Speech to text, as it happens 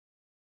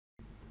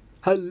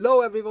Hello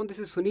everyone, this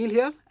is Sunil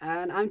here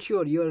and I'm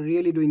sure you are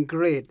really doing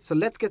great. So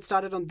let's get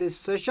started on this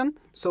session.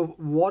 So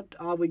what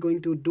are we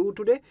going to do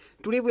today?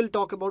 Today we'll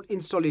talk about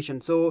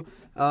installation. So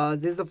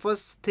this is the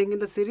first thing in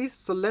the series.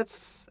 So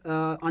let's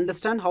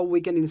understand how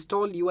we can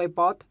install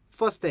Uipath.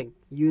 First thing,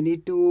 you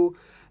need to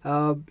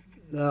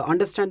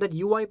understand that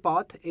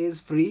Uipath is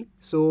free.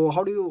 So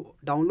how do you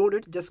download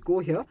it? Just go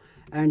here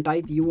and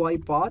type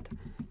Uipath.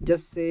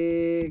 Just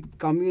say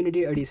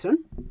community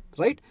edition,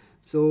 right?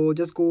 So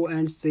just go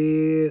and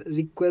say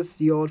request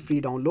your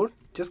free download.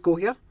 Just go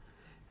here.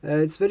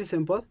 It's very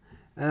simple,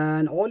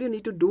 and all you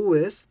need to do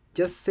is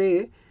just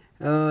say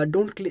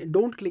don't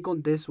click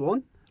on this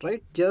one,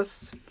 right?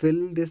 Just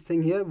fill this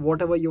thing here,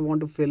 whatever you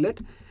want to fill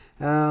it.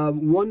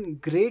 One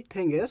great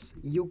thing is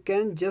you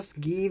can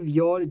just give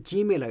your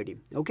Gmail ID.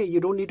 Okay, you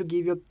don't need to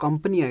give your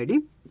company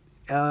ID.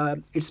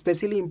 It's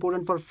especially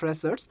important for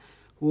freshers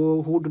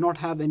who do not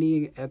have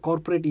any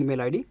corporate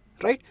email ID,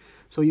 right?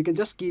 So you can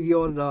just give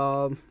your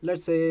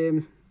let's say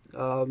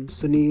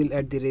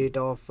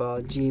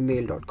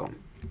sunil@gmail.com,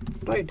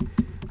 right?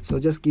 So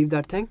just give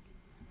that thing,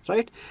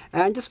 right?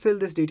 And just fill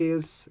these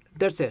details.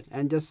 That's it.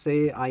 And just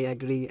say I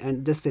agree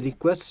and just say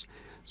request.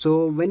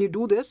 So when you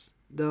do this,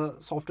 the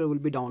software will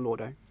be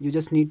downloaded. You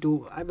just need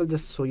to, I will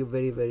just show you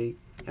very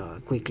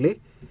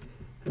quickly.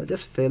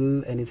 Just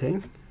fill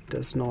anything,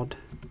 does not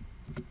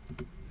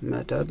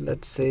matter.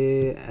 Let's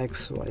say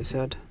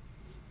XYZ.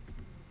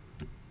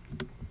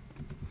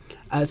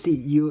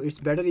 See, it's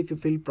better if you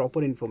fill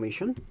proper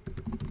information,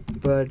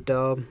 but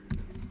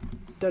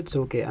that's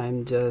okay.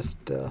 I'm just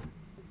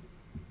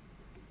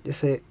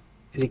say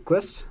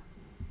request.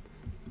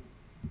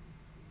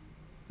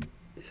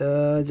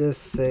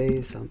 Just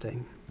say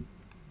something.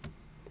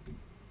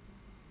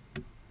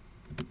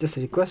 Just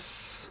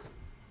request.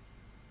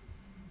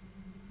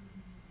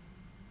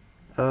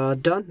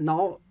 Done.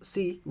 Now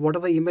see,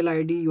 whatever email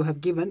ID you have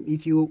given,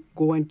 if you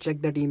go and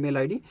check that email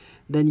ID,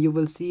 then you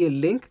will see a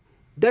link.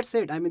 That's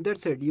it. I mean,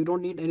 that's it. You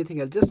don't need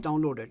anything else. Just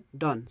download it.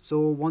 Done. So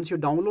once you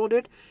download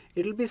it,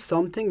 it'll be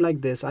something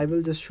like this. I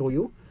will just show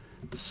you.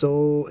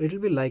 So it'll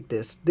be like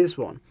this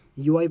one,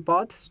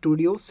 Uipath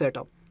Studio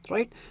Setup,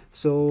 right?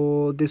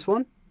 So this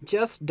one,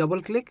 just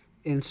double click,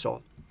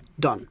 install.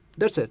 Done.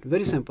 That's it.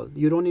 Very simple.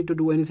 You don't need to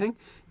do anything.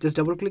 Just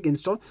double click,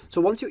 install.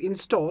 So once you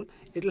install,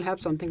 it'll have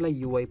something like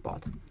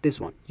Uipath. This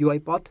one,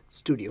 Uipath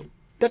Studio.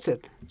 That's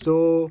it.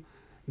 So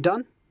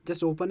done.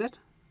 Just open it,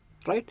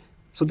 right?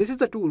 So this is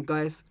the tool,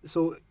 guys.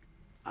 So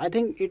I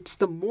think it's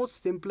the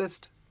most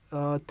simplest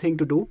thing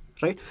to do,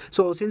 right?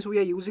 So since we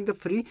are using the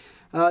free,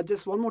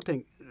 just one more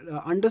thing,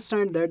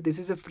 understand that this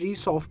is a free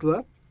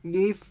software.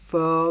 If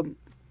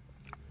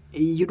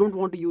you don't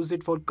want to use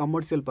it for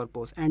commercial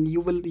purpose, and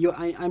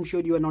I'm sure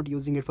you are not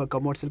using it for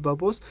commercial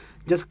purpose,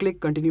 just click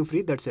continue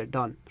free. That's it,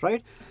 done,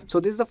 right? So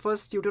this is the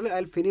first tutorial.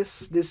 I'll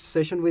finish this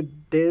session with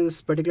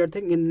this particular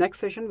thing. In next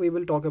session we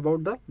will talk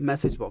about the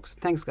message box.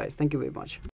 Thanks guys, thank you very much.